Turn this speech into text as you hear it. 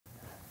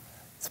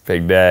It's a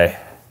big day.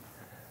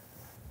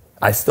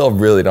 I still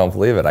really don't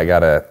believe it. I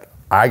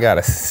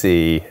gotta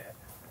see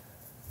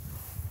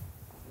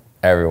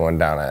everyone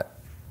down at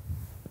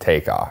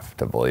takeoff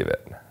to believe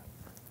it.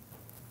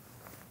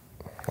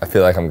 I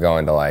feel like I'm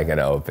going to like an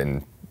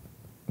open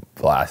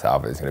blast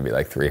off. It's gonna be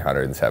like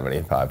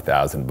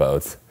 375,000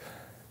 boats,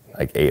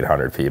 like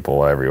 800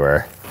 people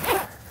everywhere.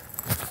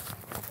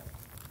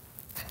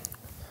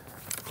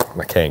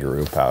 My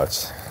kangaroo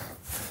pouch.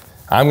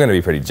 I'm gonna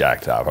be pretty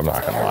jacked up, I'm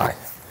not gonna lie.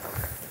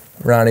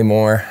 Ronnie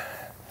Moore,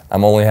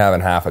 I'm only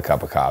having half a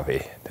cup of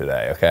coffee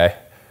today, okay?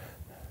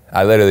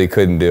 I literally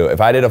couldn't do it.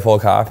 If I did a full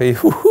coffee,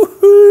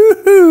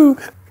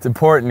 it's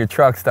important your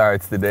truck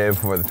starts the day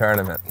before the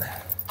tournament.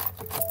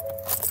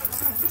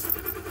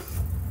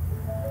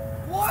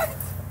 What?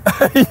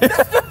 Yeah.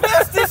 That's the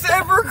bestest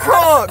ever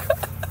crunk!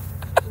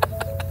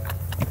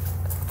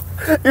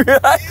 Dude,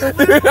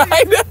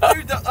 I know.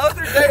 Dude, the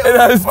other day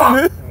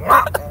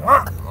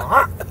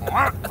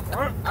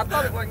I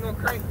thought it wasn't gonna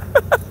crank.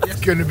 It's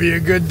gonna be a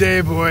good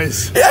day,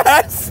 boys.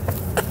 Yes!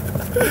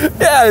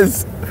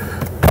 Yes!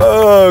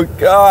 Oh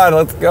God,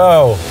 let's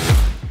go.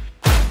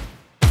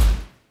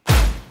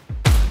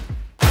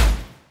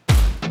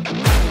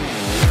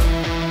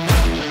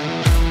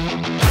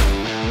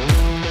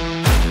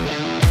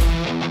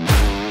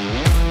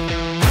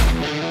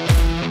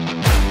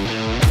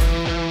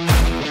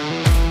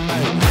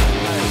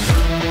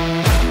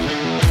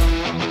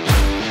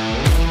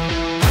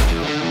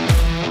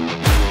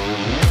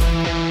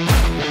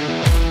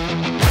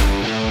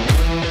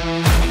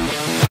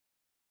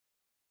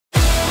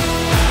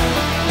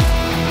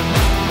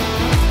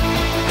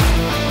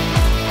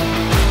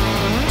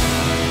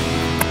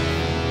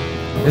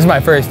 This is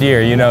my first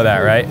year, you know that,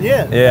 right?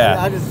 Yeah. Yeah.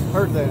 I just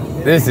heard that.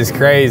 Yeah. This is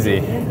crazy.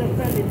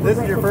 This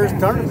is your first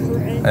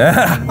tournament.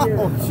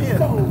 Oh shit.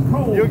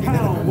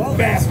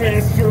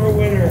 Bassmaster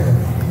winner,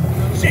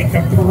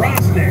 Jacob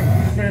Rosnick.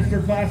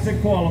 Bassmaster Classic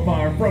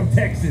qualifier from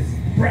Texas,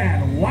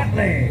 Brad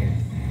Watley.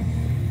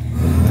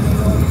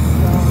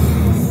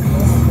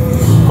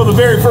 For the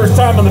very first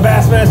time on the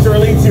Bassmaster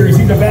Elite Series,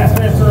 he's a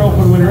Bassmaster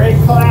Open winner, a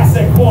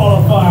Classic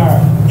qualifier.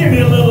 Give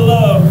me a little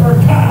love for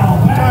Kyle.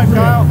 What time,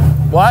 Kyle?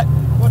 What?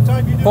 What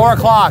time you doing? 4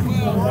 o'clock.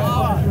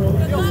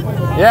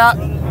 Yeah.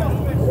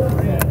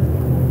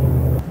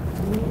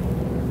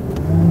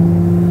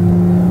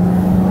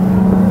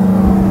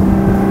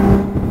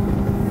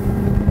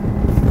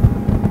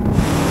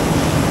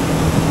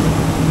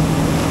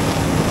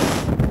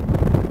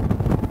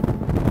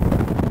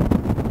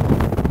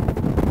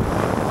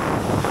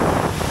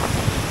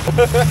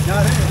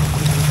 Not here.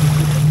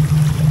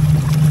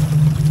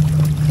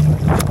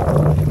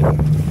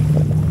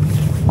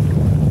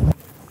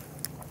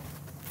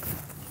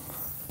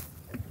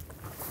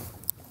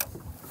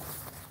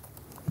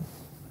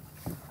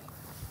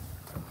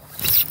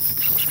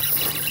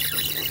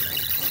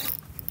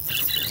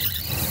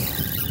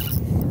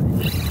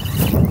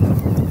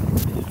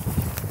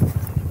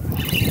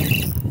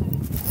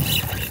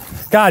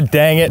 God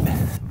dang it.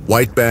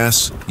 White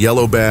bass,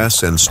 yellow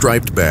bass, and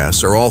striped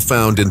bass are all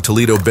found in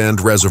Toledo Bend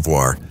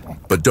Reservoir,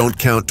 but don't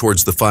count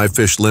towards the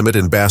 5-fish limit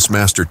in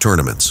Bassmaster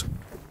tournaments.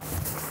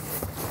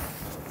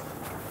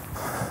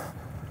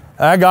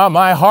 I got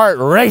my heart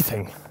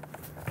racing.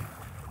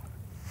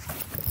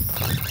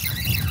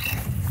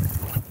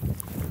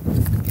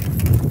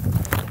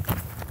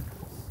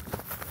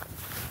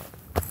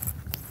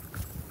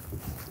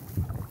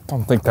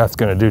 Don't think that's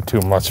gonna do too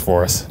much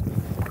for us.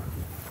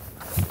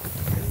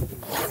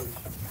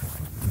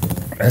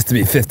 It has to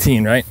be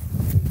 15, right?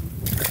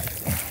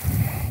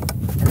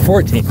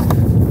 14.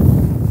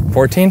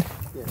 14?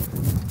 Yeah.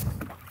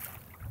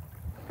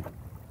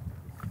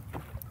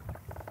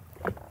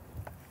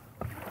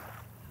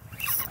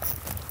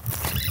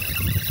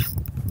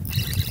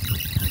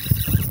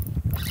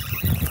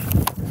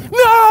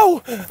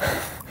 No!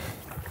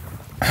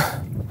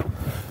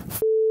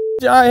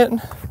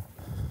 Giant.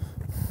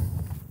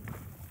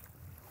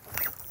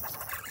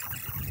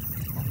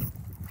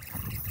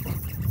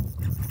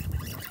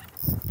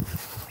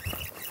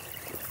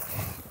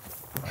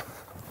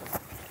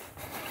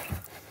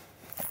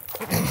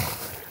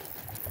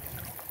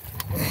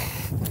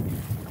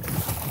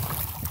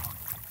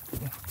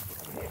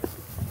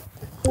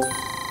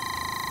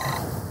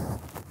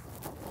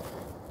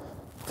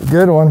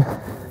 Good one.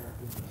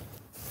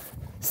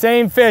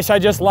 Same fish I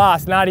just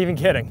lost, not even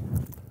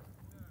kidding.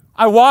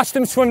 I watched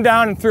him swim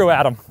down and threw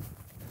at him.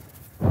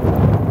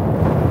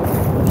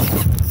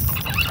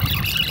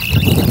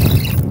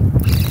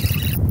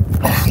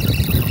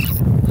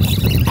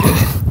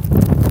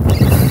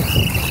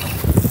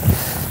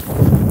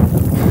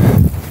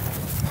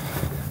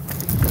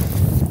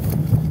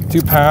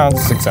 Two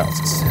pounds, 6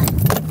 ounces.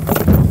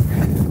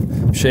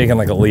 Shaking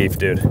like a leaf,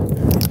 dude.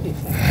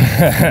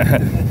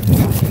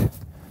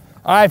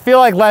 I feel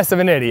like less of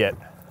an idiot.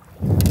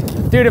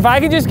 Dude, if I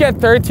could just get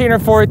 13 or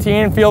 14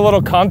 and feel a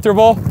little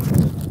comfortable,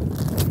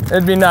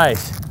 it'd be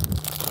nice.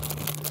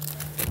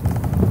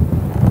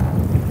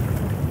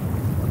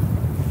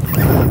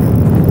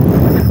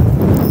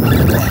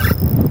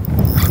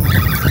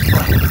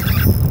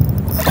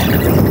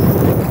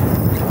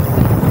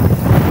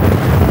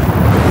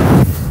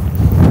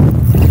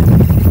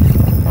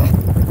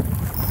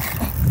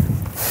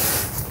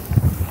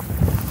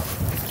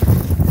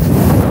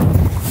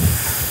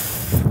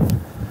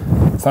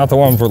 It's not the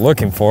ones we're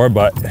looking for,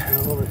 but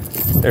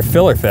they're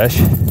filler fish.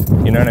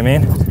 You know what I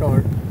mean?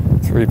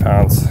 3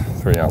 pounds,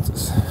 3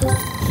 ounces.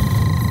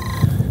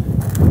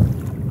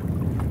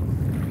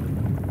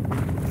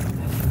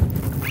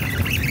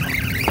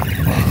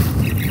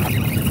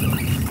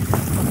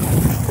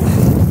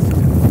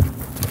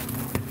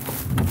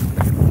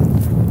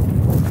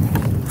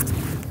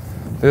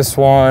 This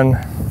one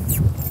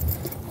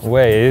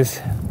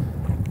weighs,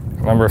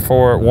 number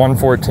 4,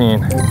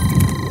 114.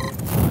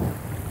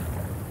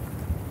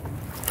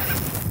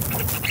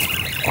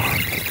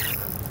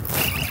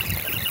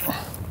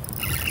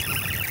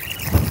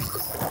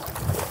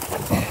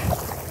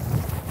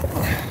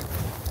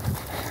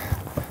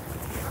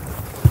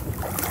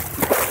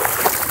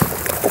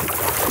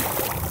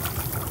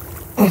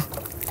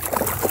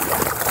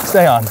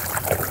 Stay on.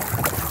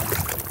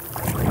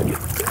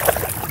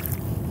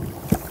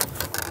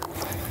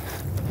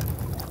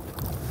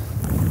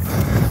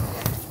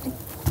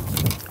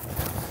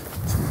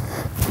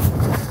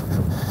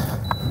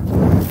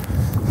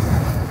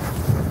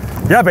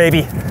 Yeah, baby.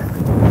 It's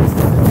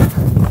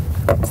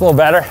a little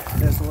better.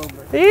 Just a little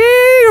bit.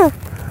 Ew.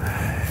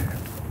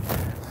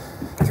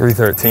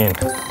 313.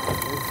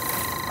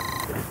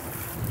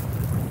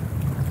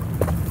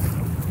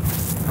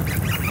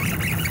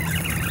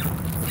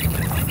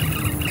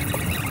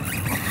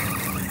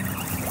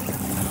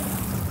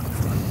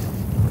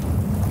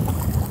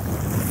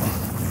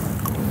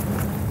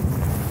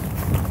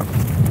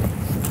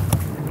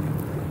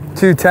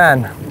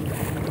 $210.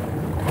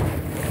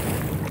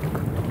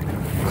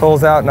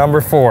 Pulls out number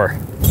 4.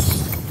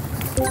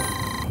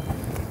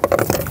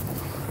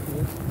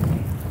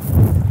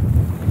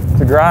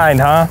 It's a grind,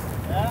 huh?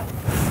 Yeah.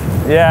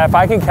 Yeah, if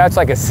I can catch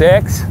like a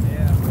 6.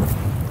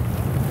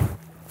 Yeah.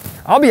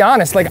 I'll be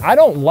honest, like I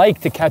don't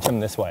like to catch them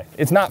this way.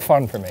 It's not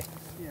fun for me.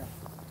 Yeah.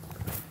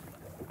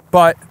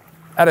 But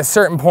at a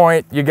certain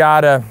point, you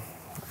gotta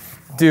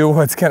do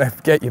what's gonna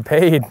get you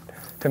paid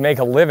to make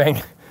a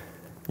living.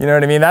 You know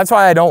what I mean? That's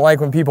why I don't like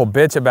when people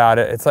bitch about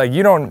it. It's like,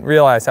 you don't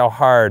realize how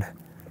hard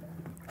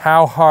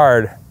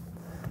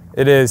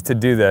it is to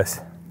do this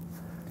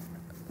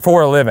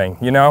for a living,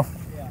 you know?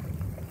 Yeah.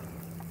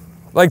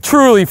 Like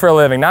truly for a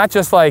living, not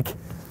just like,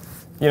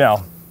 you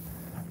know,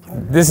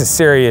 this is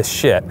serious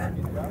shit.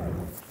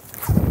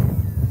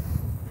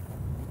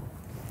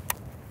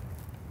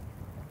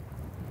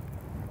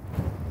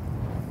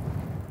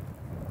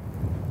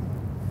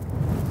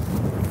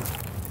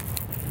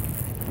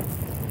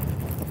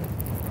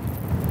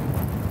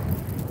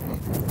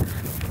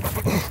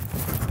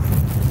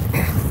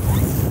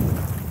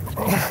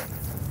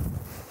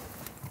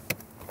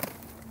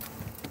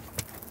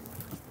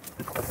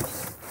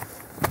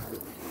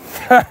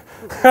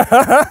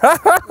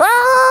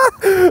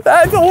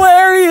 That's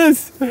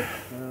hilarious.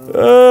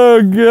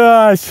 Oh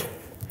gosh.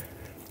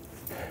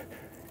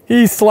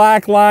 He's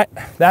slack line.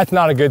 That's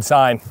not a good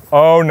sign.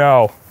 Oh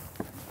no.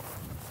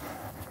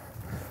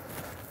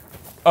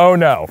 Oh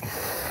no.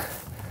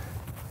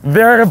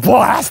 They're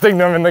blasting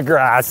them in the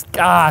grass.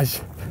 Gosh.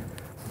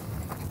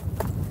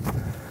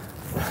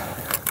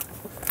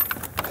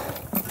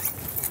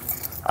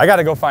 I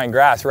gotta go find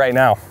grass right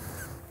now.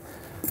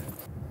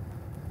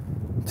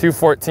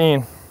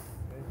 214.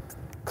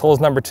 Cole's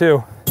number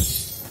 2.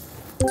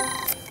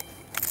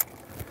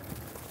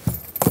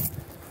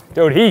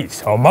 Dude, he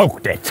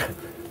smoked it.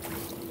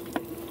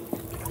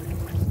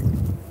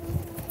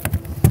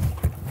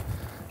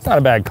 It's not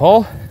a bad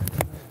Cole.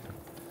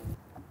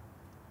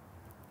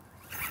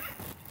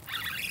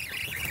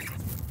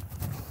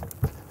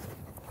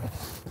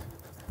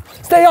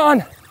 Stay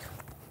on.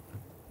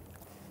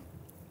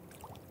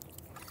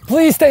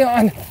 Please stay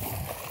on.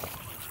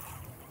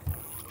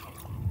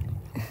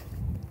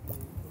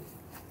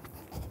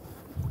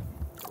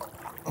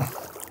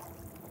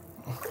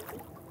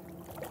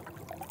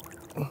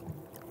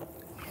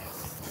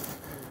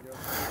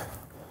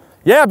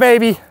 Yeah,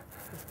 baby.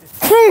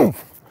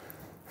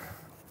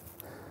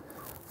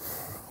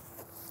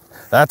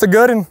 That's a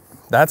good one.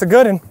 That's a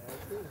good one.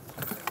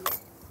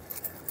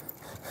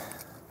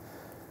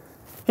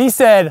 He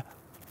said,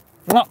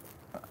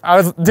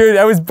 I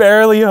was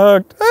barely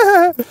hooked.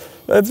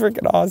 That's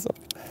freaking awesome.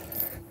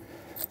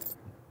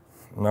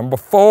 Number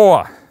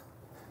 4.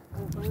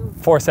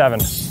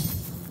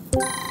 4.7.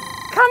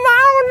 Come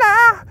on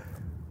now.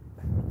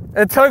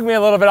 It took me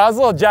a little bit. I was a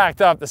little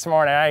jacked up this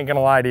morning. I ain't gonna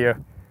lie to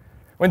you.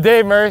 When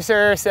Dave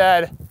Mercer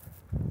said,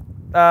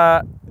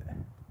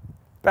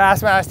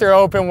 Bassmaster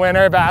Open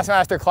winner,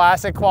 Bassmaster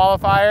Classic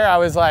qualifier, I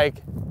was like,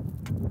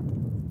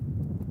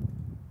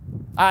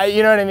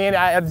 you know what I mean?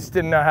 I just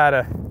didn't know how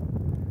to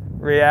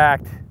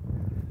react.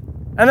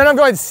 And then I'm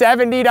going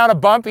 70 down a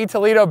bumpy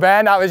Toledo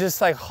Bend. I was just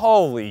like,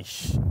 holy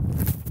sh.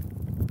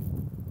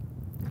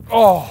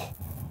 Oh.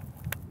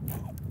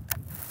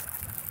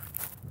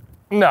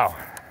 No.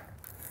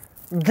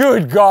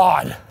 Good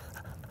God.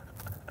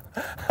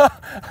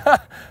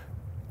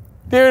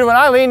 Dude, when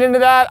I leaned into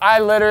that, I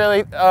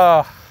literally,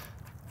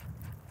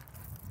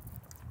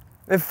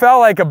 it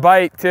felt like a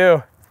bite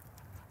too.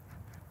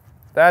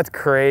 That's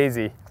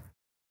crazy.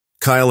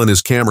 Kyle and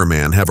his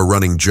cameraman have a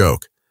running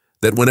joke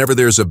that whenever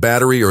there's a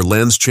battery or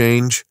lens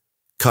change,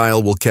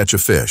 Kyle will catch a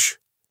fish.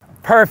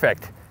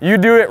 Perfect. You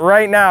do it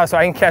right now so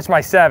I can catch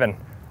my 7.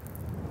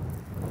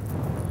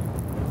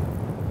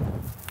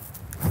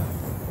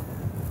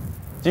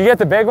 Did you get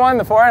the big one,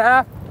 the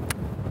 4.5?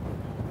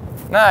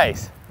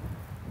 Nice.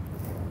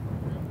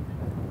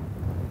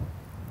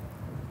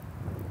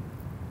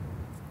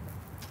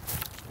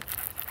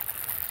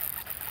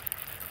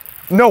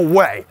 No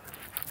way.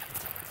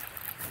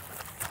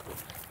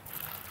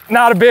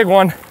 Not a big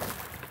one.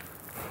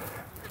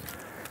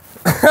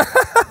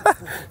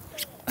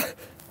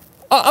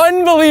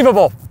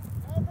 Unbelievable.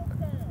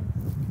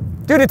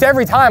 Dude, it's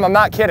every time, I'm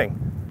not kidding.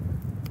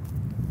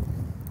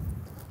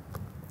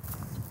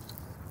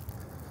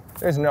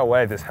 There's no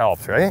way this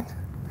helps, right?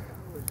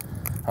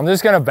 I'm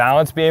just gonna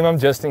balance beam them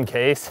just in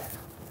case.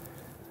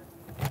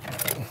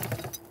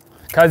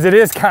 Cause it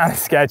is kind of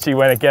sketchy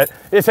when it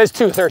says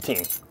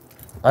 213.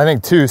 I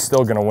think 2 is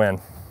still gonna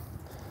win.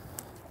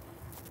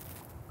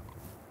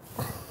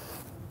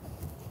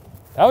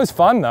 That was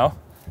fun though.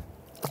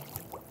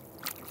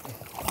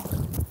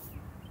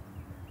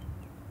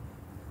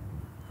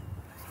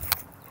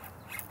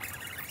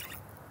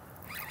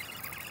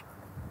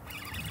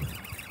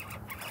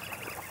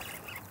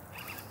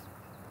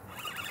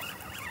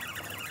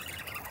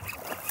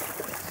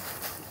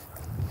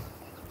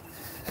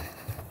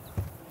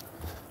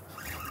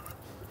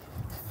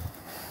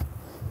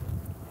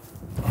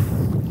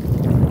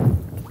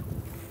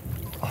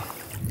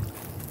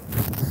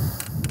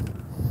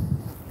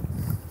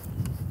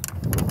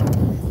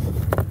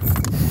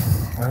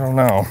 I don't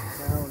know.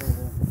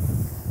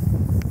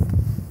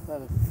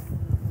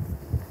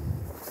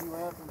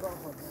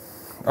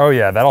 Oh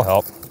yeah, that'll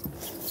help.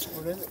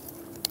 What is it?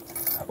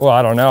 Well,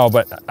 I don't know,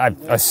 but I'm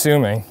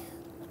assuming.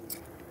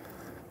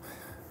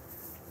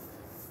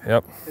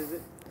 Yep. Is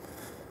it?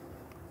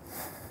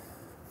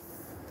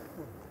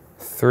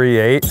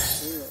 3.8.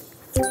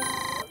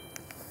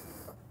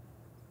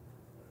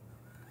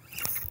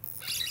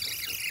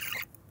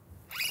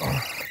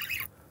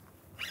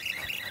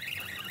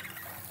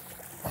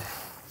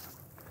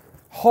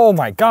 Oh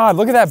my God,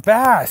 look at that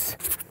bass.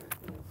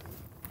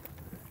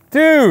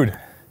 Dude,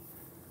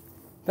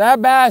 that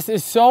bass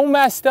is so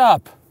messed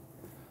up.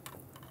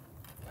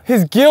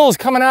 His gill's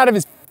coming out of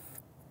his...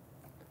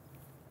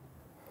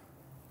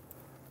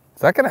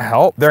 Is that gonna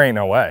help? There ain't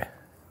no way.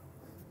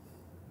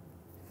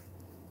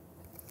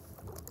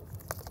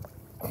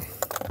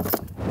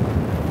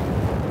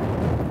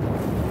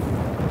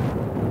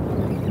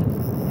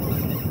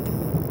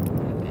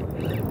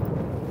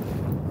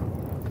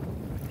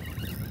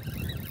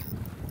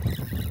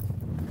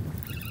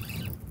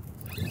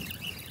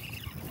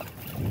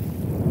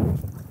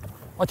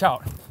 Watch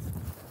out.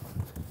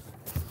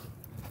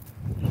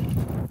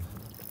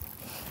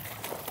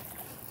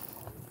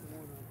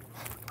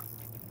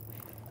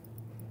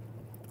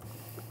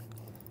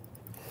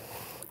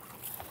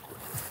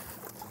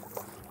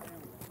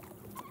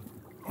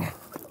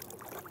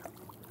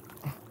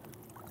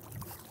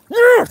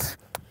 Yes!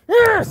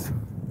 Yes!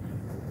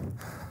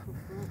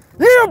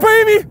 Yeah,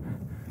 baby!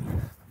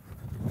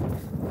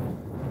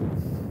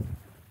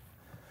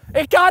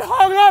 It got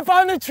hung up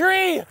on the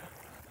tree!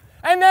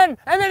 And then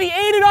he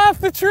ate it off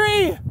the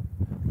tree.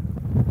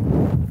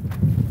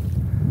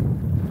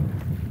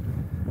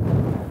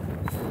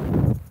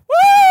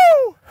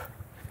 Woo!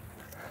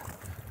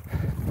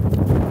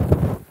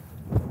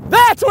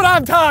 That's what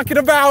I'm talking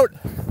about.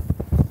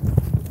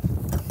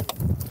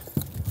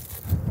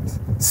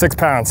 6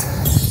 pounds.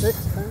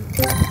 6 pounds?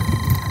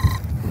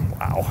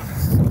 Wow.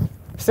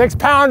 6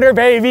 pounder,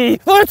 baby.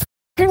 Let's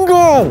fucking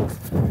go.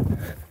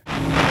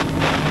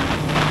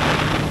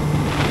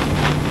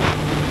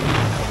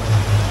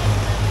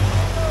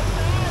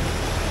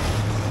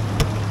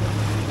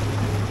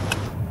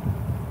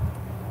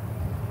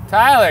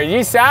 Tyler, did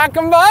you sack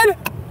him, bud?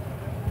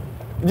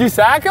 Did you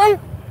sack him?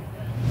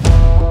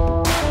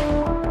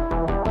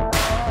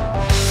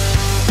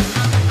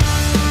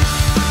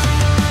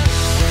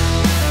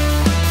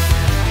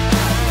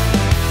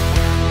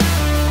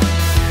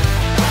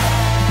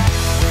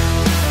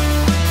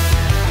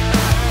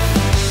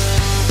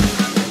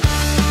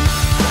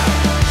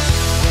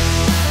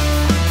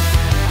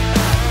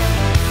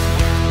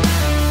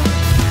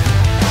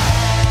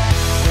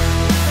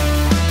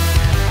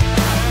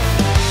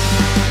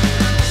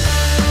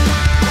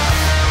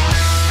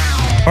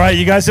 All right,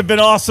 you guys have been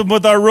awesome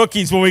with our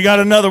rookies. Well, we got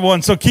another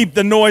one, so keep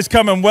the noise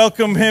coming.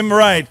 Welcome him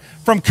right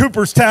from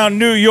Cooperstown,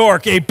 New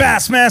York, a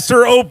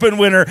Bassmaster Open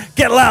winner.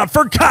 Get loud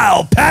for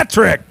Kyle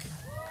Patrick.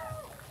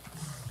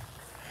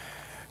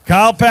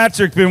 Kyle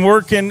Patrick been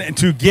working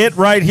to get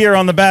right here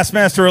on the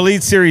Bassmaster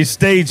Elite Series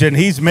stage, and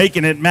he's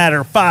making it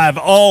matter. 5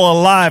 all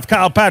alive.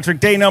 Kyle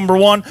Patrick, day number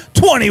 1,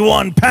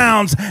 21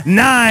 pounds,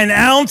 9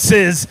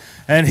 ounces.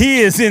 And he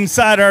is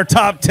inside our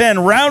top 10,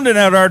 rounding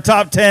out our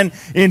top 10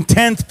 in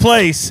 10th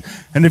place.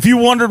 And if you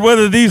wondered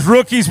whether these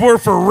rookies were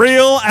for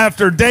real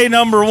after day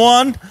number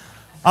 1,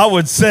 I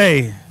would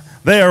say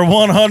they are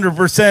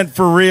 100%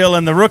 for real.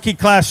 And the rookie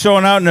class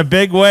showing out in a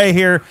big way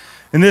here.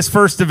 in this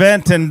first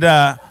event, and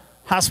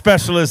how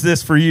special is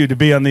this for you to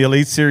be on the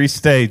Elite Series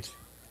stage?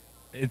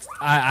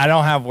 I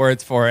don't have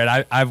words for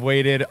it. I've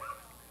waited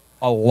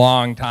a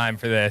long time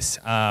for this.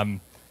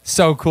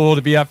 So cool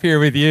to be up here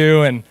with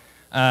you, and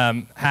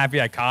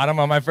happy I caught him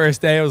on my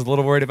first day. I was a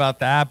little worried about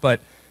that, but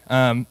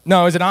no,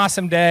 it was an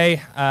awesome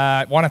day.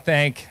 I want to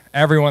thank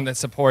everyone that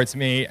supports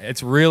me.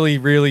 It's really,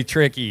 really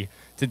tricky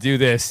to do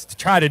this, to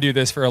try to do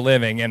this for a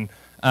living, and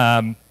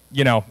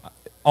you know,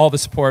 all the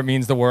support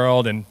means the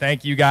world, and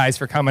thank you guys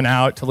for coming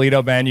out.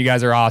 Toledo Bend, you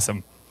guys are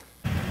awesome.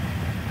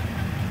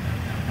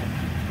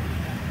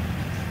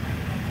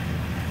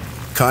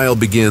 Kyle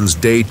begins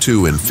day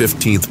 2 in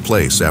 15th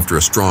place after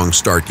a strong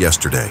start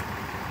yesterday.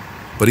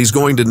 But he's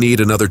going to need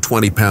another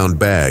 20-pound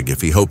bag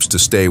if he hopes to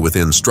stay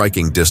within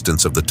striking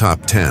distance of the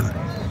top 10.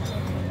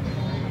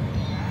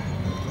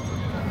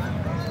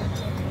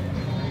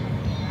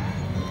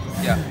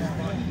 Yeah.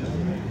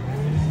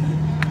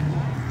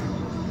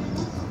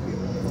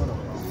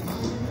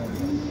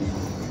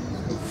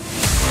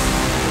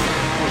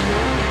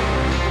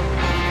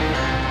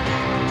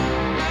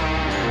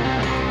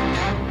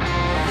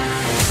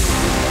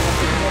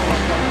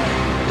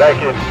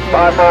 Thank you.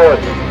 5 forward.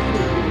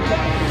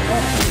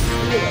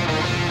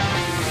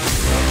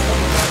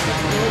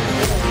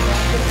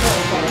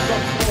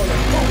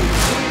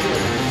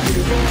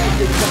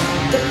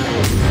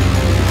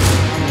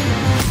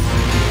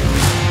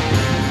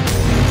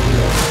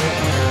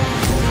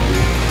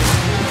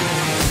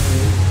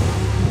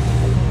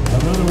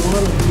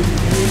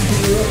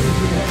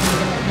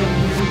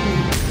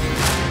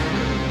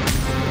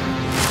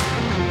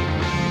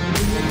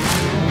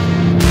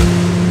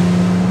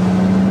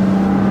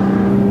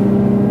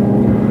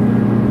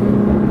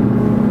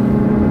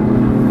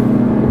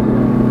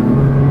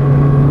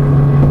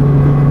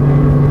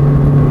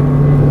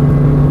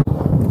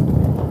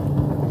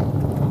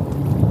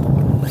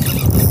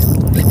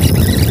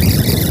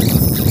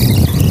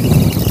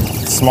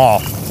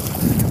 Small.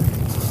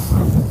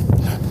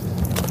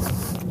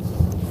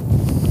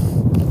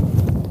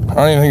 I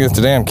don't even think it's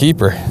a damn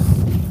keeper.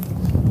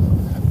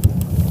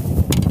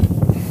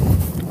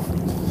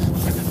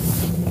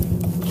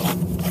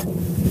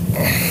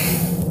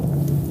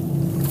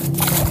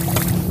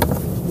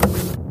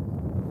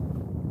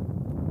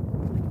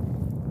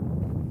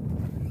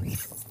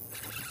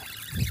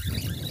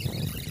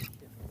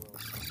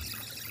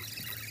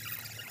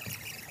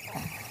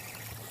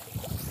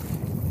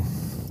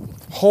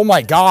 Oh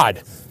my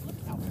God.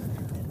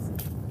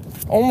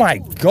 Oh my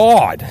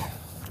God.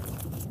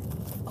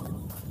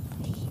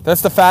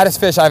 That's the fattest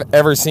fish I've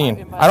ever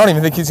seen. I don't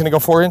even think he's gonna go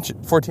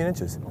 14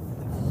 inches.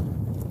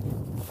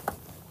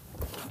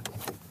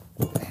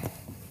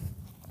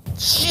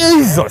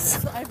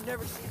 Jesus.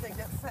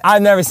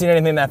 I've never seen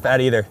anything that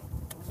fat either.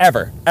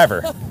 Ever.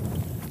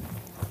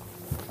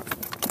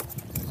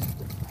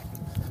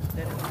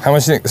 How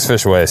much do you think this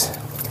fish weighs?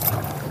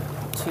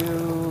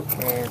 2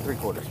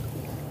 3/4.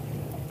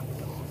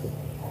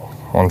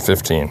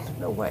 115.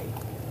 No way.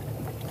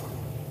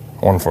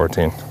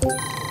 114.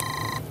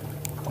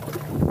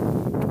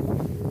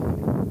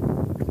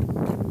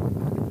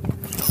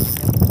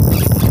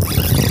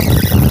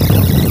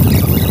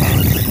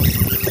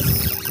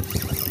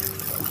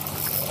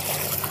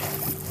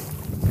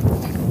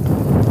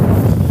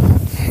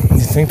 You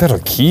think that'll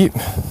keep?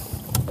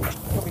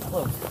 It'll be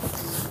close.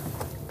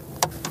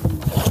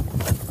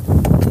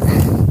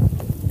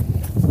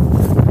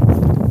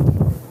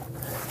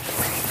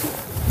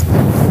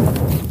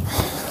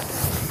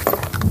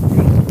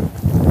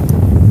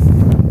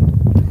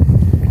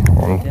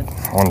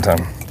 One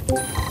time.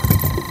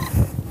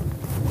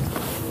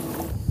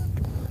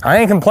 I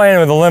ain't complaining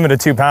with a limit of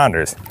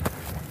 2-pounders.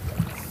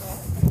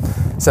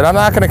 Said I'm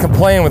not going to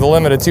complain with a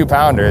limit of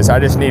 2-pounders. I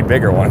just need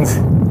bigger ones.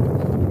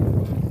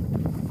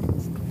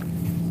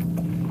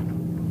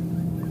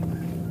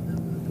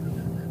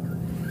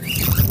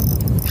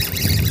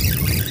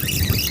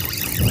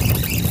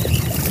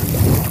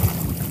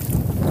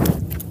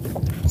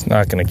 It's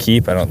not going to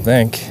keep, I don't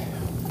think.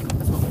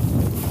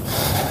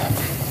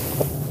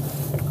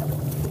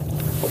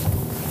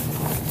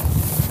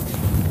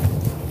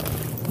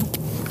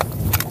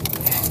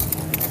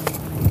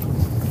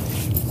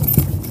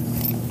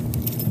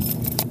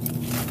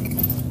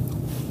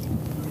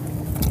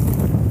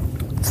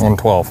 It's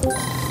 112.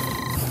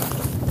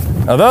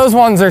 Now those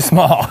ones are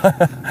small.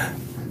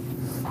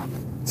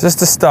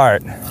 Just a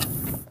start.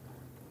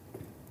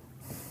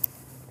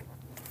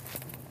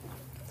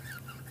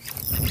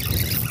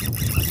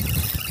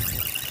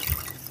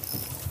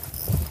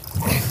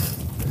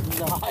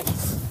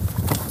 Nice.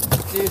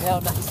 Dude, how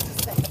nice is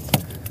that?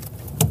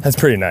 That's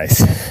pretty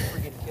nice.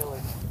 Freaking killer.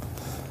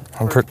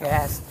 I'm First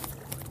cast.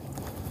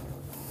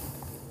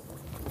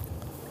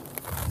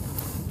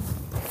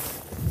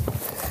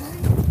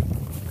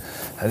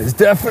 That is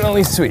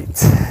definitely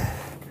sweet.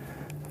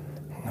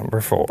 Number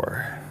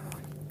 4.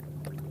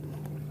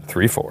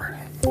 3-4.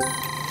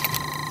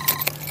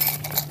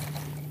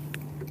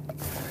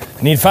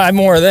 Need 5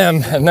 more of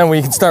them, and then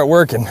we can start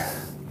working.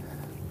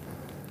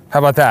 How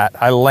about that?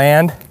 I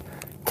land,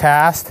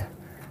 cast,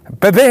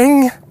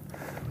 Ba-bing!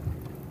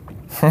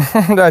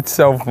 That's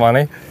so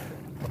funny.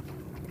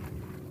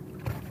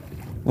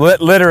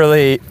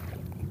 Literally,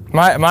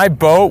 my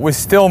boat was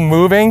still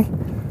moving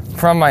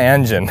from my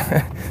engine.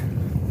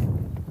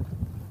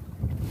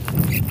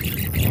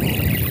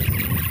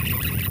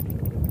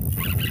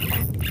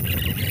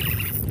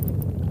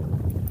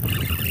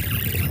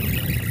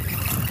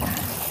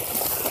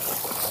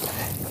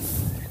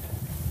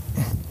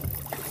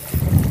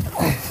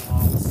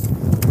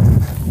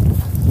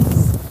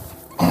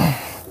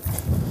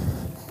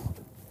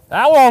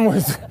 That one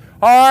was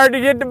hard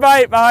to get the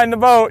bite behind the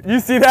boat.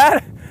 You see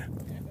that?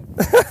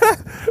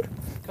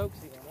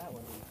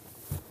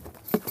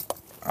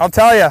 I'll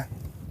tell you.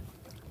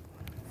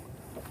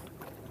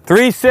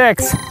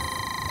 3-6.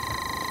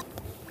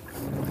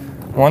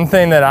 One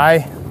thing that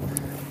I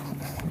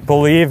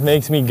believe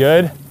makes me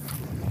good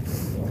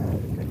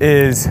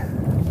is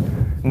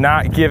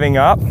not giving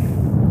up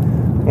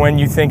when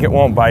you think it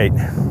won't bite.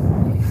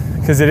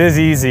 Because it is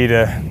easy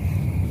to,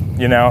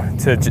 you know,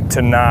 to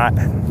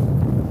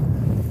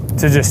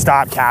just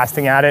stop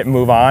casting at it and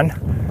move on.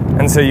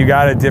 And so you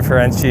got to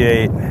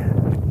differentiate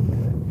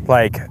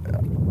like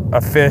a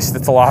fish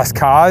that's a lost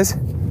cause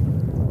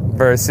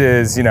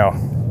versus, you know,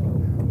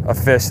 a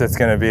fish that's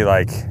going to be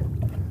like,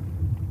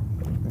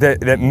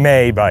 that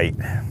may bite.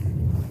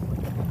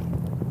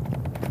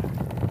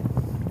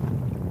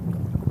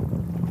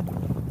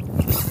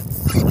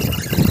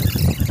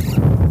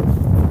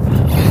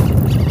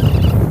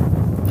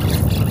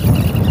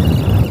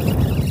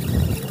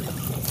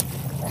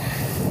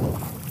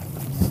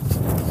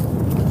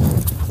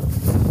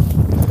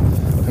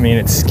 I mean,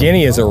 it's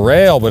skinny as a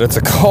rail, but it's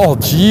a call.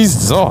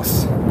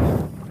 Jesus.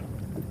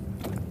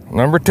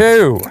 Number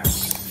 2.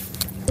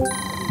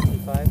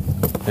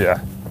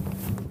 Yeah.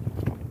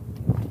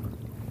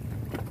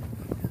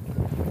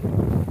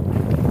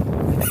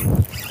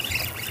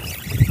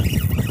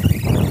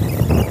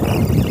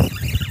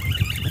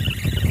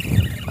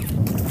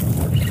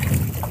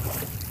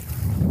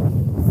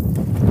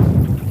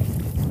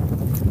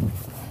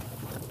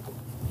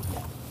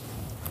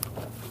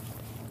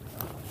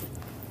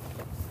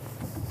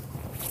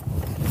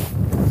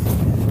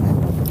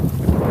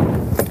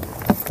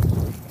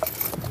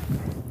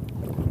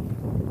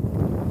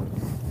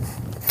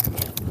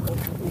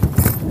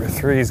 Number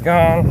 3's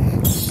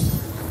gone.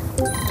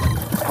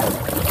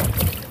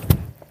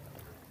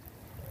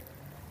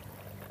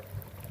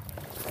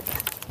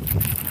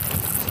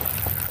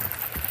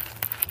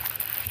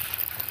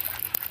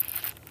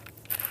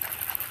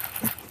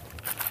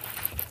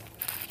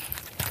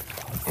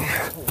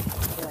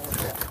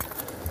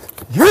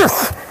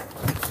 Yes!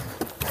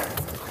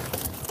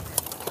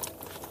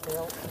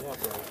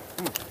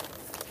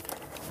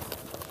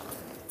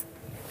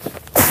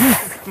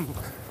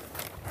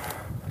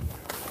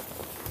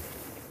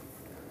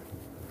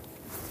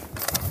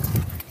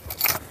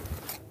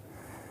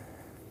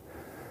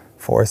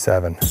 Four,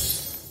 7.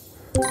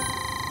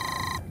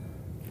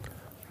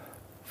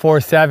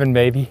 4-7,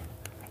 baby.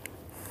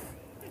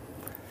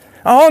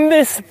 On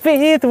this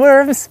 5th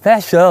worm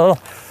special.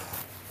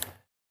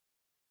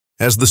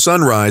 As the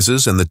sun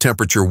rises and the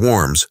temperature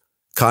warms,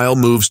 Kyle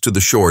moves to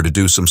the shore to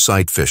do some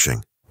sight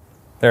fishing.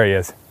 There he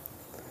is.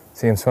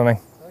 See him swimming?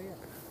 Oh, yeah.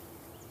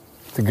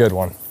 It's a good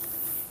one.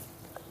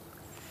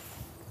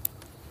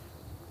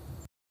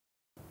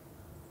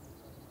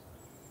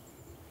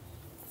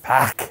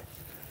 Pack.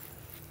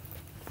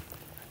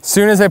 As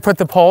soon as I put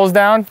the poles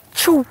down,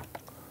 choo.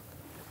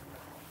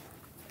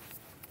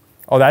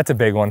 Oh, that's a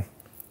big one.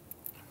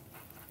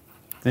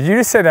 Did you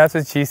just say that's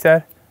what she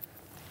said?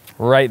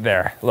 Right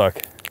there, look,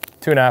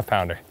 2.5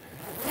 pounder.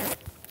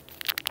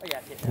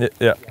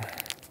 Yeah.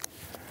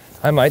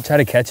 I might try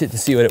to catch it to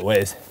see what it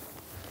weighs,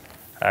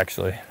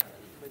 actually.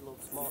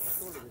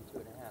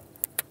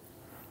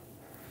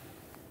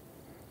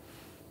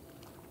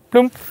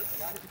 Boom.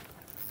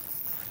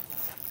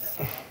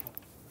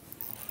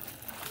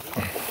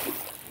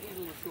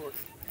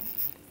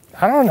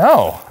 I don't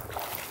know.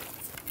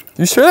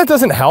 You sure that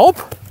doesn't help?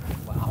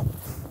 Wow.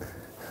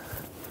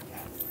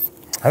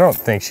 I don't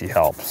think she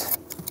helps,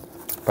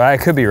 but I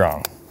could be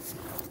wrong.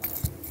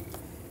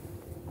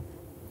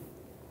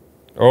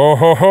 Oh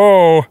ho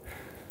ho.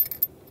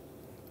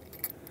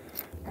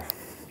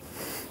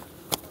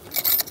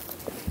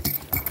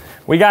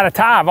 We got a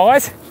tie,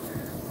 boys.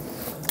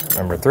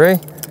 Number 3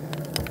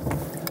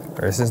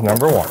 versus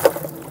number 1.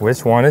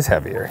 Which one is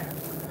heavier?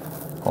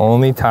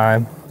 Only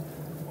time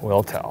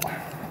will tell.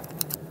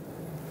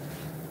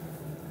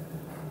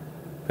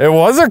 It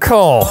was a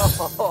cull.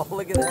 Oh,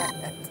 look at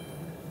that.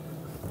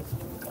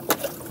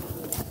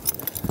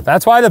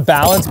 That's why the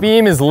balance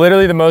beam is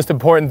literally the most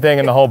important thing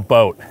in the whole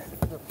boat.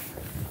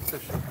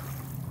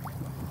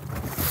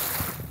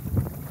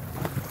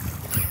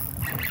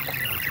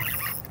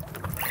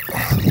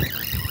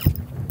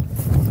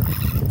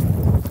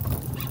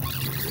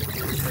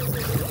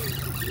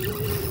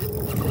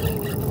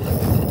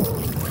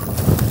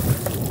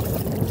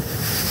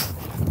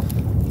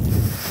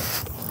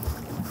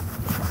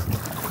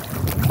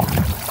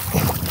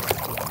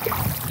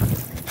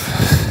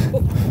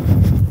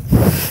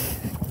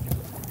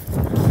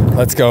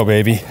 Let's go,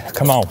 baby.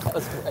 Come on.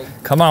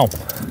 Come on.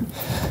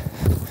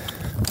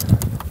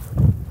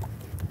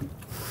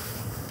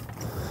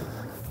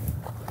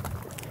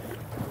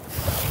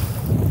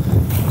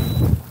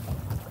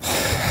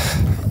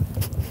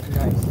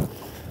 Nice.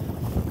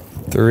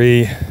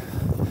 3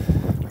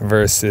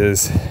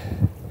 versus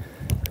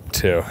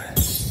 2.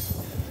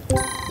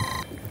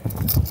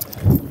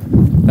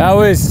 That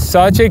was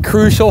such a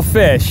crucial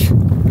fish.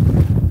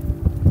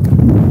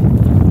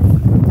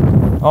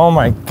 Oh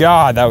my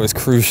God, that was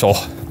crucial.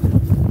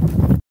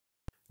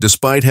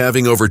 Despite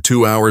having over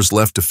 2 hours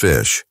left to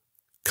fish,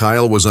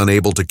 Kyle was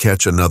unable to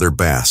catch another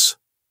bass.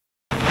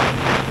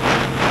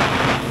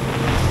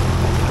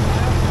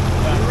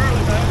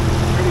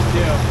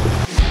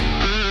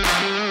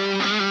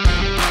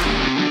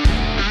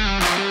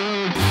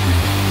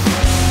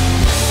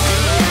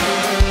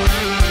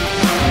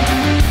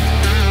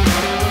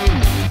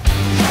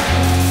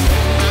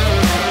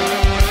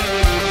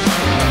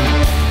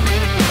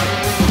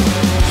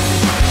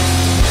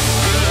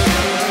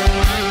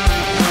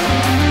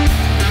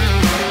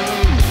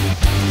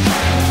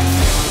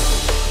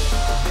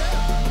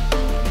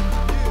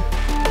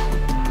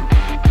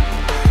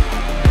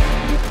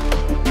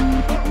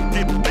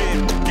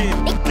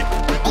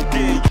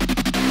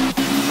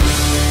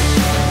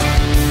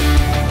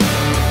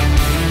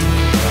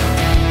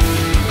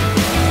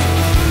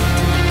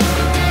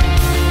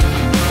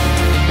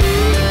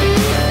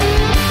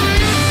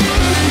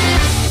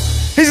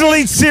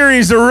 Elite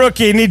Series, a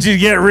rookie. Need you to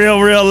get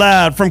real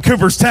loud. From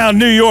Cooperstown,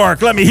 New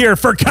York, let me hear it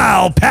for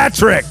Kyle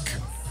Patrick.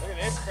 Look at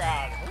this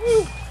crowd.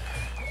 Woo.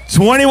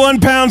 21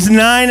 pounds,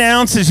 9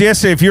 ounces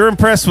yesterday. If you're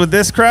impressed with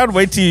this crowd,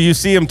 wait till you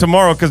see them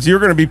tomorrow, because you're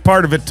going to be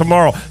part of it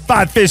tomorrow.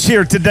 5 fish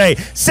here today,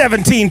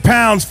 17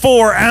 pounds,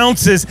 4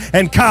 ounces,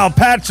 and Kyle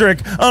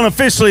Patrick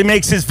unofficially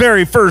makes his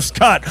very first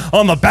cut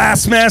on the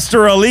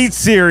Bassmaster Elite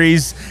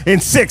Series in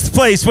 6th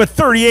place with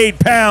 38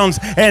 pounds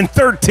and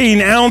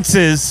 13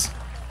 ounces.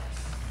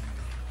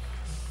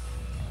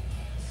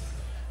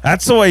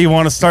 That's the way you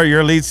want to start your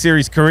Elite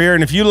Series career.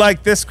 And if you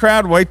like this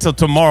crowd, wait till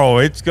tomorrow.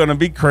 It's going to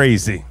be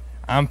crazy.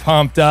 I'm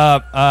pumped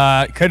up.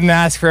 Couldn't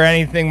ask for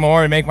anything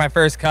more to make my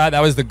first cut. That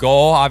was the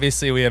goal.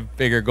 Obviously, we have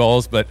bigger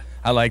goals, but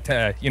I like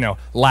to,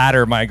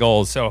 ladder my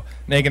goals. So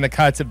making the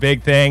cut's a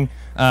big thing.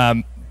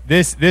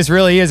 This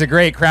really is a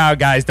great crowd,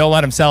 guys. Don't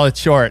let them sell it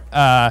short.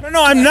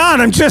 No, I'm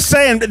not. I'm just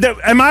saying.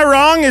 Am I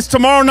wrong? Is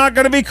tomorrow not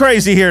going to be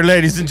crazy here,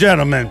 ladies and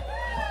gentlemen?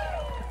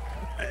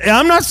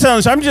 I'm not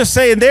selling. I'm just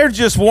saying they're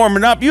just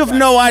warming up. You have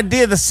no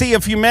idea the sea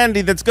of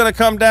humanity that's going to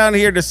come down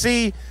here to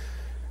see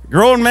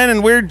grown men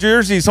in weird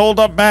jerseys hold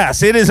up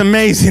bass. It is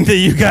amazing that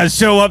you guys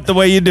show up the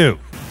way you do.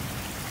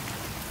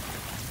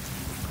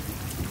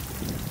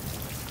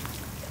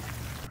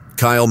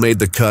 Kyle made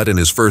the cut in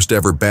his first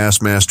ever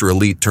Bassmaster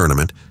Elite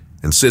tournament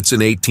and sits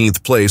in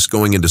 18th place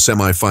going into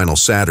semifinal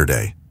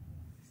Saturday.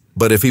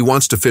 But if he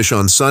wants to fish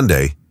on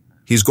Sunday,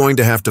 he's going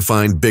to have to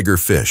find bigger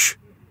fish.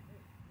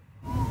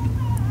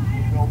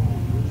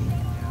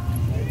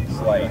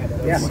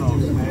 Yeah.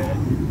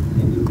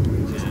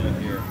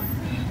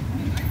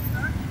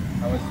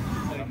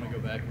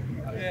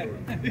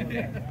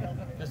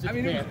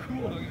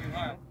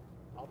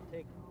 I'll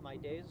take my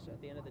days at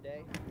the end of the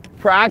day.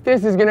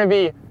 Practice is gonna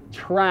be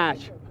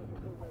trash.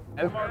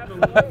 I'm not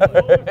going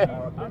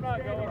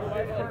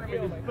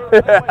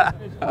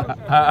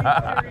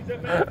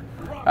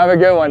Have a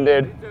good one,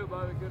 dude.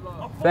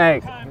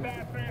 Thanks.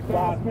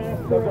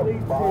 Bassmaster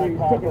Elite Series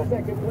took a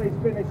 2nd place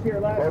finish here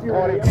last year.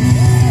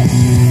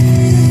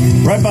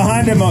 Right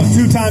behind him, a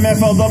 2-time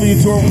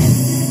FLW Tour.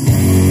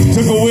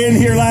 Took a win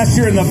here last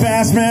year in the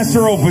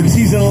Bassmaster Opens.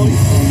 He's a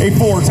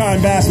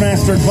 4-time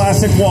Bassmaster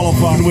Classic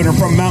Wallathon winner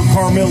from Mount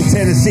Carmel,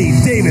 Tennessee,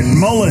 David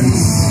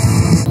Mullins.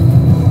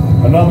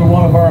 Another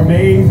one of our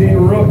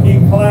amazing rookie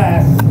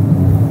class. Took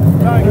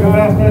a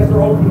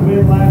Bassmaster Open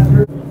win last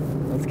year.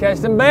 Let's catch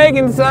some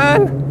bacon,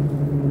 son.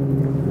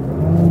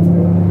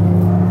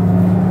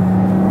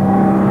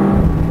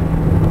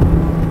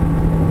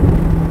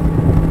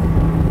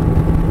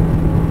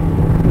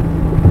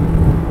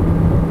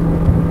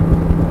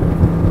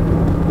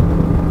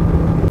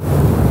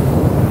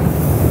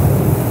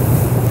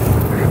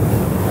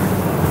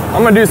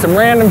 I'm gonna do some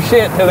random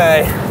shit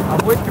today.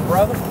 I'm with you,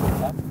 brother.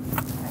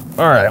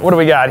 All right, what do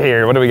we got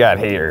here? What do we got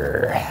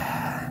here?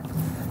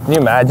 Can you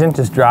imagine?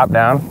 Just drop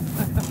down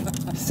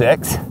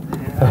 6.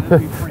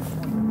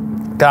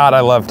 God, I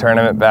love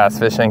tournament bass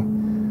fishing.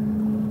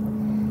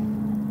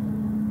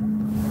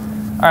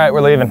 All right,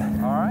 we're leaving. All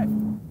right.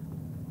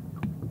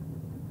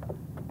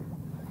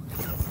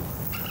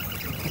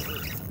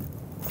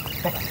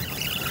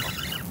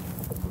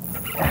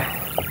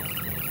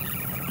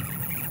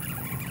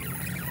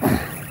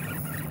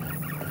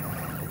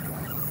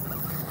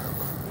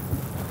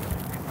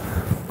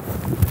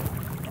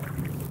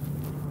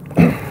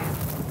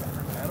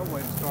 That'll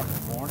way to start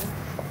the morning.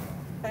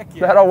 Heck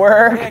yeah. That'll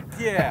work. Heck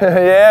yeah.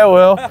 Yeah, it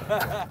will.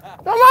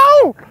 Come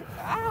on!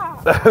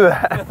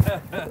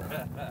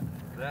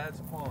 That's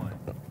fun.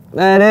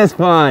 That is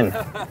fun.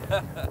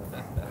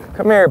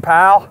 Come here,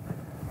 pal.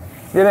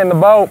 Get in the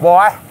boat,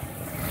 boy.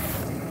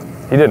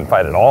 He didn't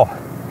fight at all.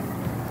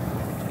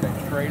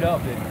 Straight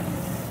up, didn't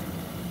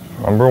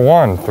he? Number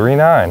 1, 3.9.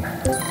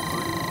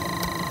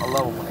 I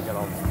love it when I get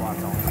all the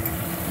spots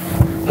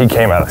on. He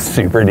came out of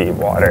super deep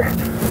water.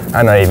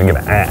 I'm not even gonna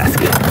ask.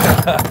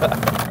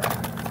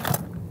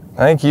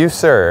 Thank you,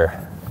 sir.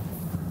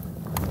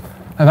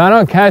 If I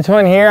don't catch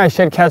one here, I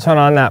should catch one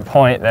on that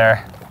point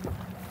there.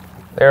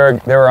 They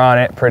were on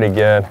it pretty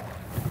good.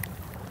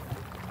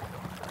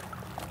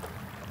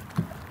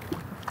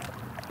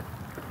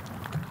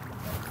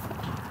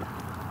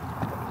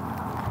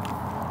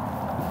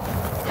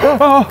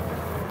 Oh!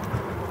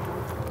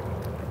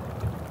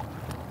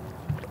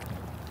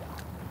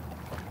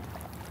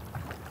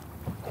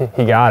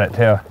 He got it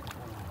too.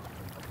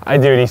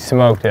 Dude, he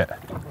smoked it.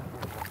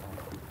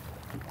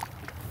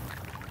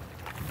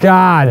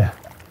 God.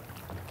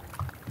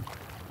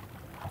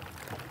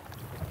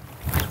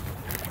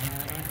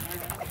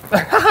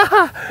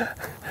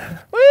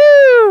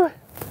 Woo!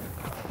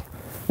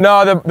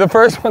 No, the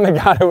first one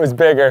that got it was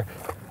bigger.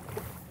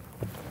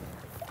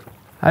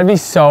 I'd be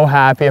so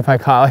happy if I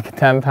caught like a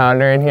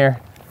 10-pounder in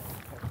here.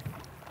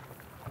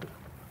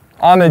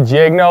 On the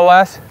jig, no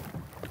less.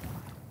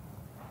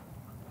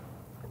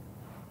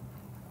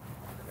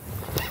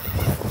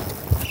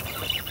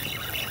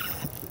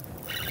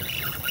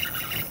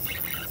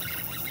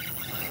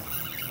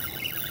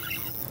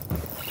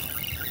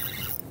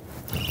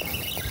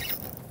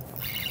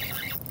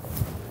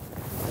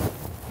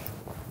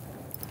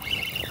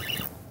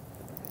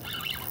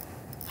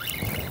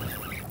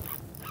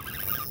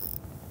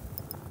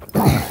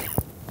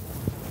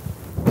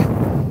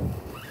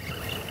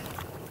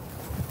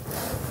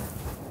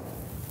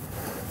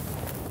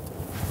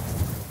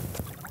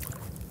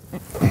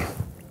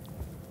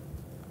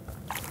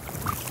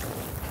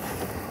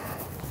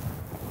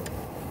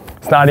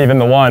 It's not even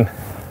the one.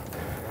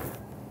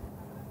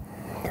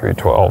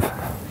 312.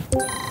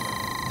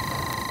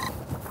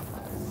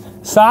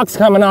 Socks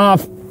coming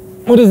off.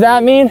 What does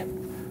that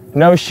mean?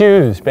 No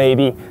shoes,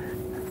 baby.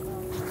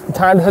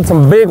 Time to put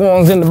some big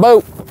ones in the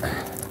boat.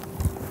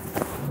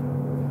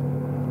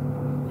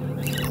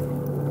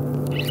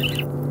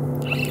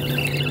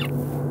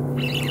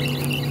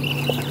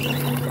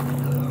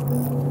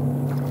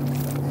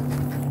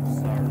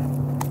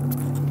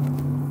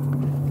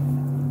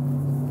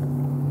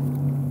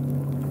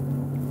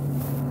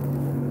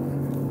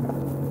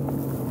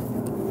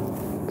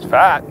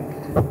 Fat.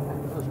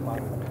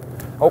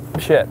 Oh,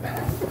 shit.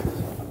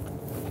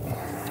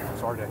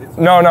 Sorry to hit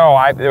you. No,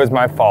 it was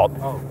my fault.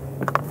 Oh.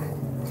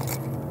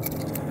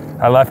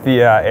 I left the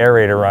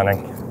aerator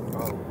running.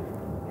 Oh.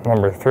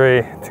 Number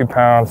 3, 2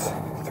 pounds,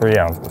 3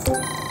 ounces.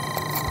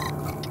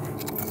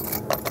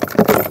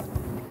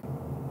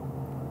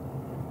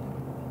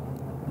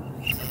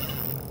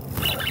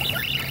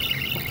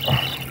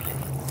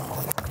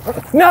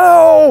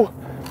 No!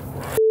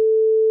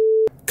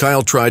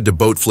 Kyle tried to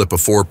boat flip a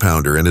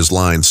 4-pounder and his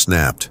line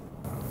snapped.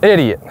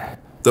 Idiot.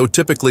 Though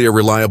typically a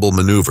reliable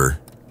maneuver,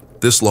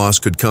 this loss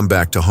could come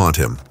back to haunt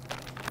him.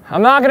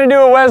 I'm not gonna do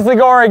a Wesley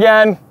Gore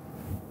again.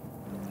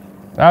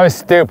 That was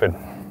stupid.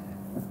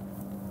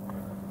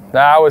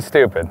 That was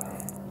stupid.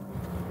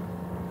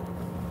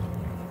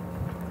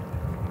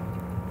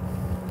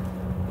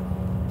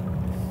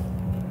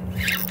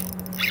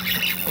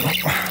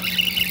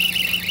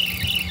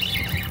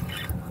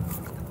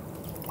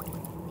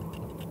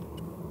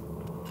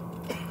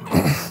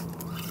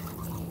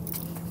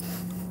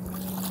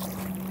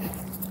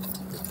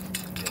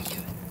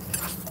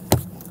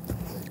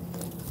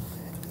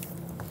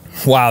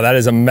 Wow, that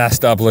is a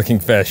messed up looking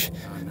fish.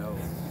 I know.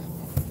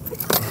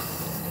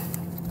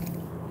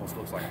 Almost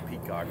looks like a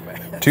peacock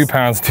bass. 2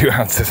 pounds, 2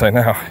 ounces, I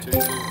know.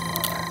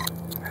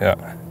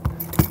 Yeah.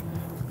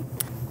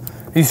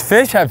 These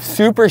fish have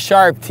super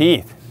sharp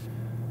teeth.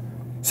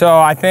 So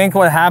I think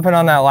what happened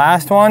on that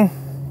last one,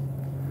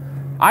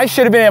 I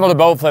should have been able to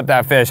boat flip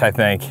that fish, I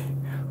think.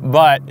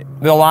 But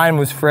the line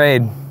was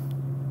frayed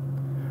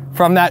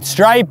from that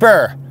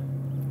striper.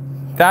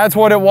 That's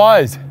what it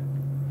was.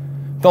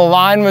 The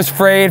line was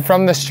frayed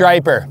from the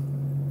striper.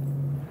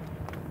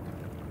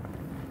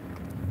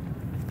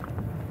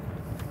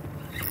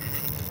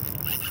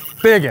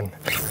 Biggin.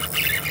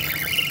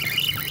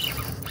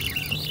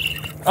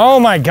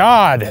 Oh my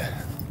God.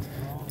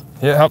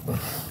 Yep.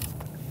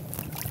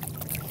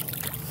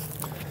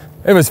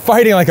 It was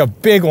fighting like a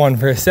big one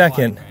for a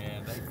second.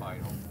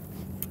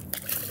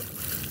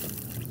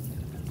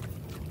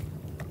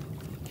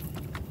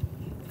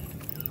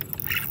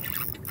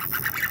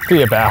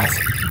 Be a bass.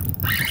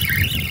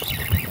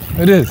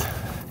 It is.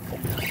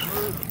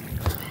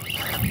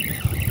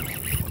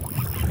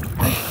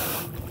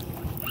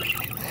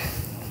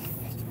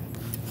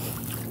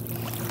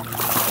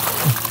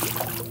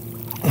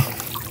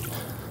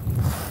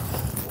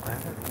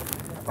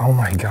 Oh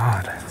my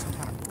God.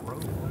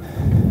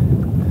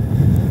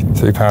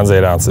 3 pounds,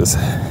 8 ounces.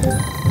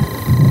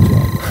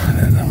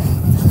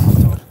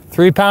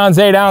 3 pounds,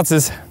 8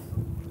 ounces.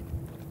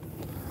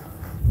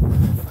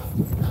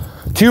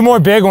 2 more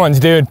big ones,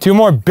 dude. 2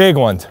 more big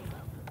ones.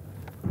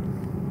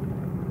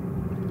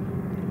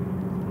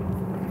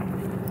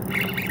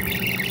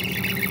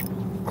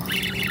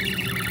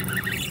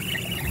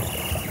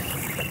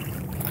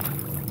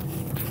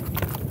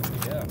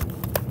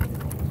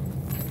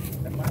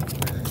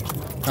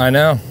 I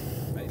know.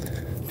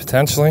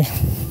 Potentially.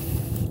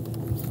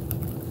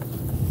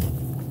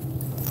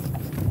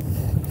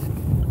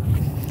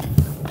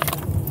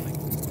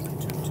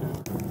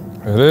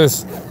 It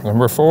is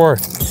number 4.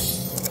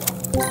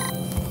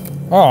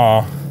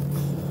 Aw,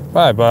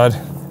 bye, bud.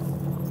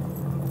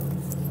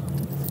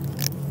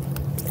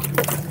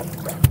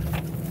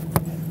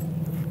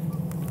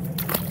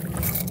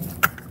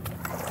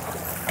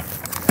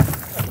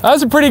 That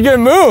was a pretty good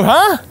move,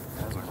 huh?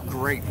 That was a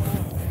great move.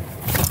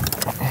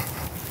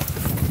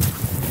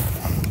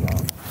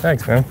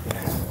 Thanks, man.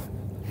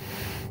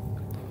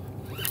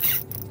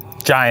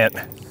 Giant.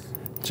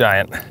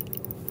 Giant.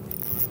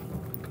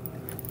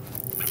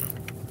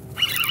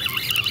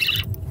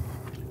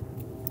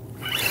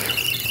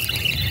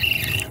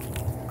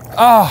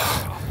 Oh,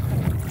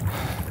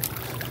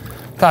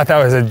 thought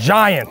that was a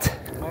giant.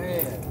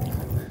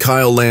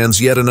 Kyle lands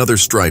yet another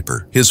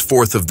striper, his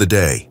 4th of the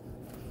day.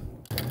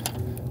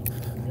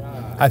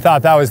 I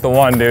thought that was the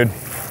one, dude.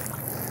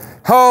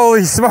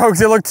 Holy smokes,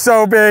 it looked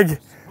so big.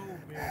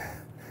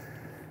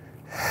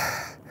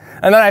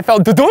 And then I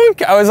felt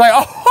dunk. I was like,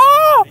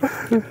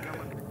 oh!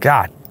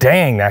 God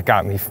dang, that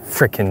got me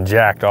freaking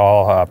jacked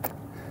all up.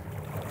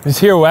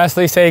 Just hear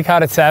Wesley say he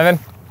caught at 7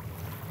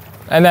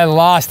 and then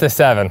lost to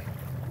 7.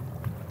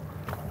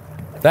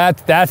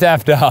 That's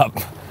effed up.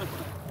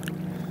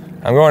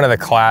 I'm going to the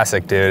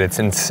Classic, dude. It's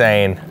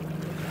insane.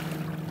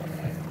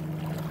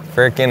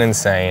 Freaking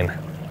insane.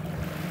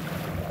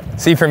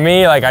 See, for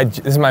me, like, this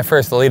is my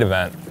first Elite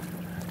event.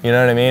 You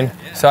know what I mean?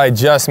 So I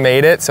just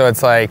made it, so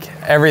it's like,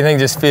 everything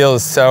just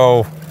feels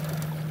so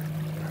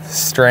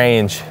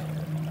strange.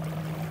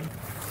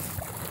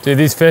 Dude,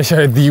 these fish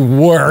are the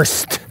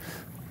worst.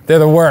 They're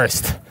the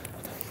worst.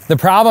 The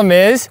problem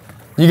is,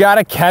 you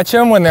gotta catch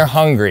them when they're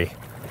hungry.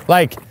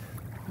 Like,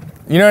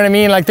 you know what I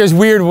mean? Like, there's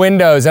weird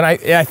windows, and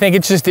I think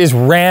it just is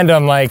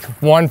random, like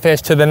one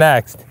fish to the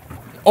next.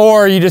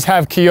 Or you just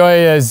have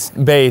Kiyoya's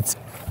baits.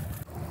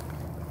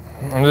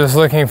 I'm just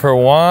looking for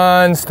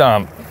one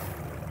stump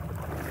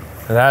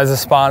that has a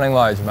spawning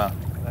largemouth.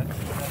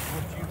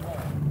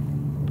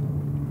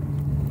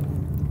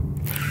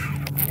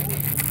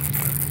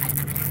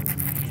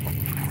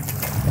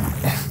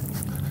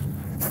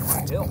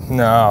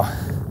 No,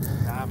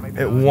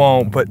 it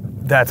won't, but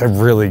that's a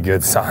really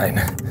good sign.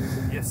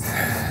 Yes.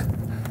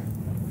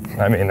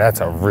 I mean,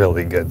 that's a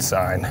really good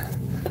sign.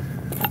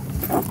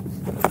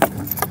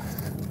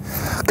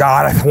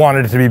 God, I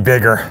wanted it to be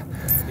bigger.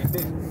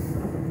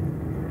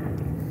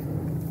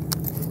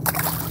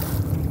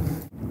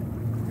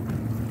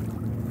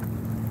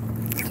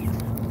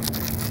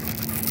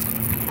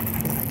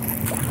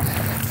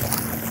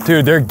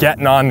 Dude, they're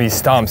getting on these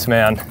stumps,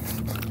 man.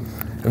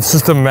 It's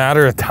just a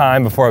matter of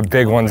time before a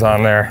big one's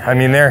on there. I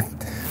mean,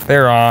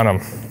 they're on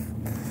them.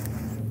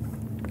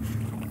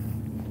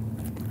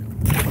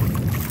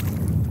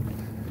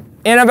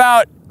 In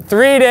about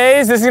 3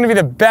 days, this is gonna be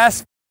the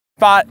best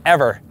spot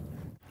ever.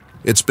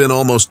 It's been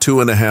almost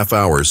 2.5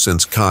 hours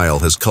since Kyle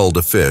has culled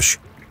a fish,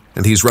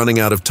 and he's running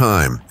out of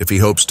time if he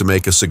hopes to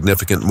make a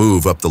significant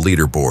move up the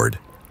leaderboard.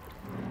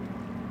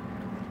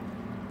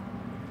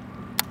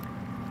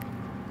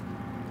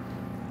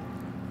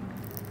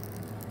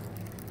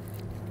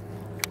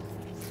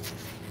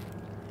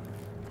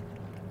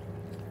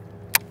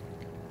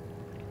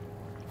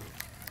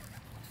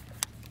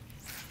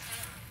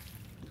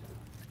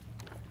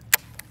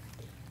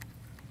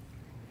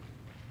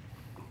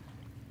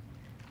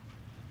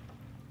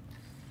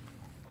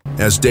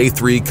 As day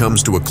 3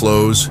 comes to a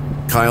close,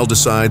 Kyle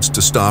decides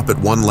to stop at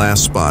one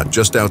last spot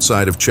just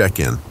outside of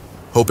check-in,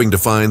 hoping to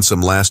find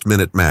some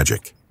last-minute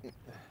magic.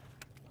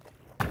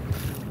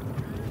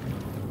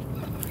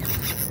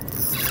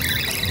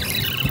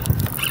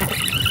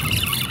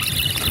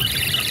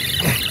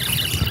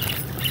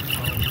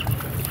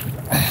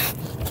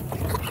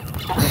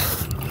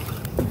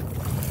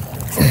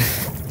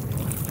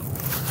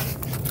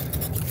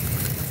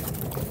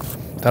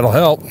 That'll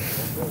help.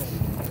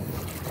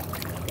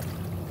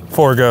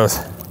 4 goes.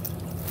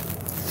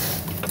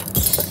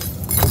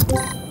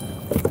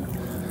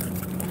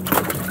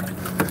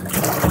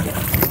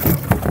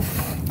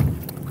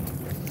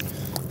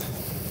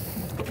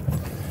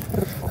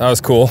 That was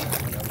cool.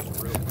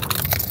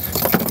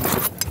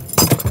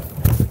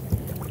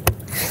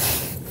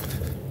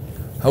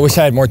 I wish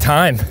I had more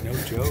time. No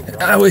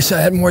joke. I wish I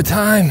had more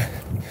time.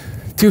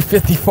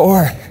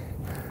 254.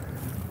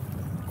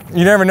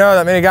 You never know,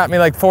 that may have got me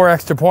like 4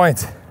 extra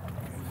points.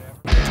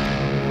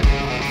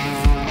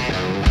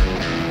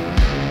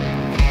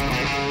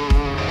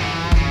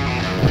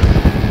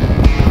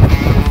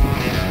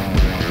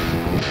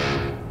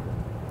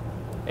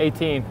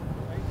 $18.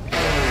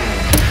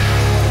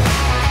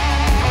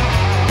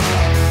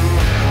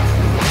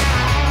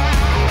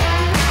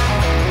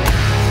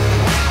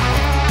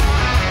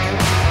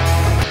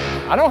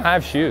 I don't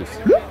have shoes.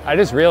 I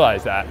just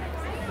realized that.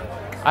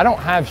 I don't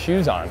have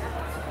shoes on.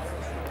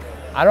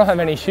 I don't have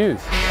any shoes.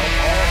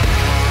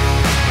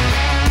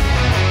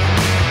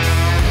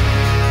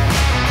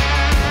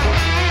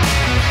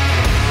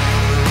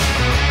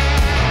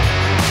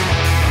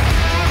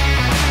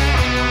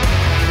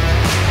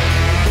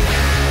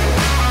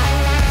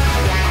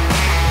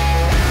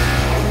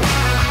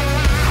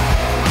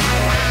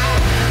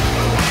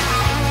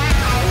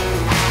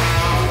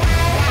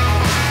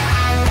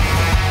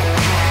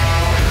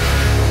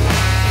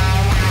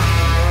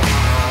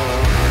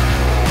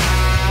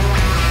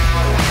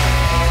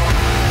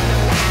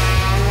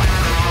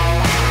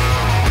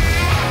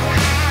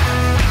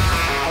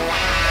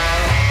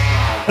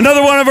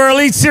 Another one of our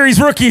Elite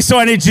Series rookies, so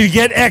I need you to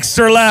get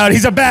extra loud.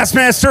 He's a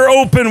Bassmaster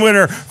Open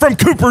winner from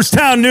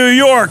Cooperstown, New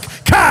York,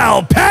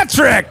 Kyle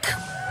Patrick.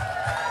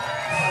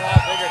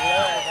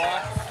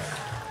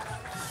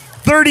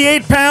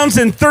 38 pounds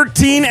and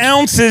 13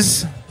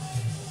 ounces.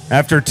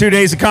 After 2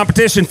 days of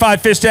competition,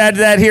 5 fish to add to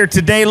that here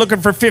today,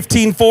 looking for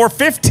 15.4,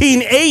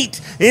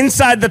 15.8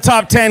 inside the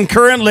top 10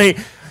 currently.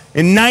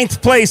 In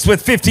 9th place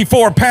with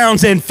 54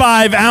 pounds and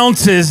 5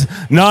 ounces.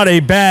 Not a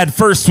bad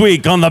first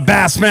week on the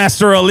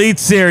Bassmaster Elite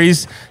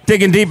Series.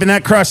 Digging deep in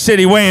that Crush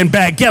City weighing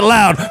bag. Get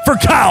loud for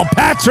Kyle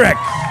Patrick.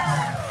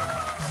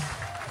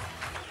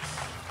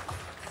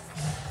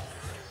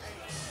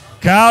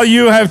 Kyle,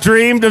 you have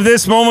dreamed of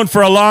this moment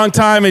for a long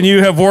time, and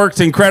you have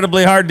worked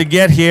incredibly hard to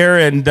get here.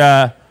 And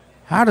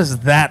how does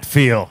that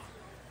feel?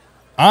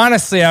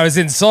 Honestly, I was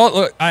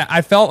insulted.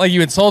 I felt like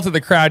you insulted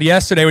the crowd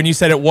yesterday when you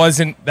said it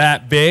wasn't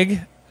that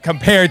big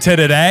compared to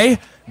today.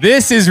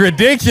 This is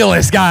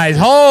ridiculous, guys.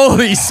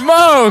 Holy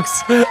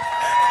smokes.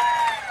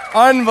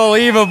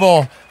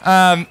 Unbelievable.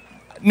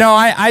 No,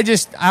 I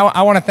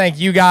want to thank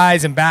you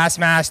guys and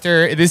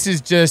Bassmaster. This is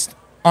just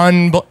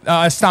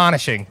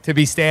astonishing to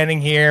be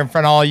standing here in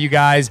front of all you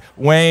guys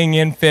weighing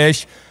in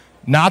fish.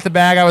 Not the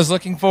bag I was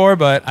looking for,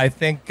 but I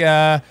think,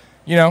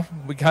 you know,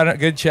 we got a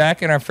good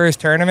check in our first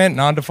tournament and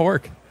on to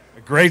Fork.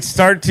 A great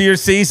start to your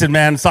season,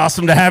 man. It's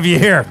awesome to have you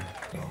here.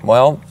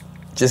 Well,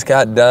 just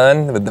got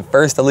done with the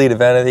first elite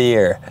event of the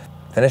year.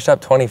 Finished up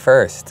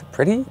 21st.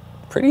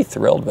 Pretty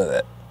thrilled with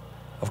it.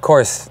 Of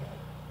course,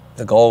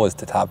 the goal was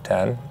to top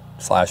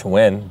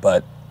 10/win,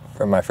 but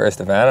for my first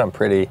event, I'm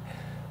pretty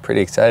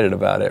excited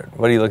about it.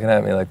 What are you looking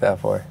at me like that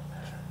for?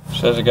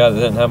 Says a guy that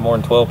didn't have more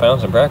than 12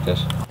 pounds in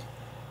practice.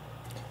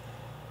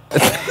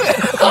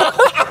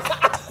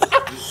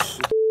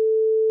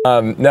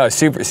 No,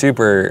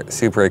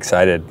 super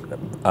excited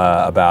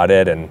about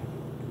it, and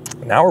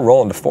now we're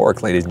rolling to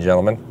Fork, ladies and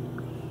gentlemen.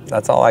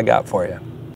 That's all I got for you.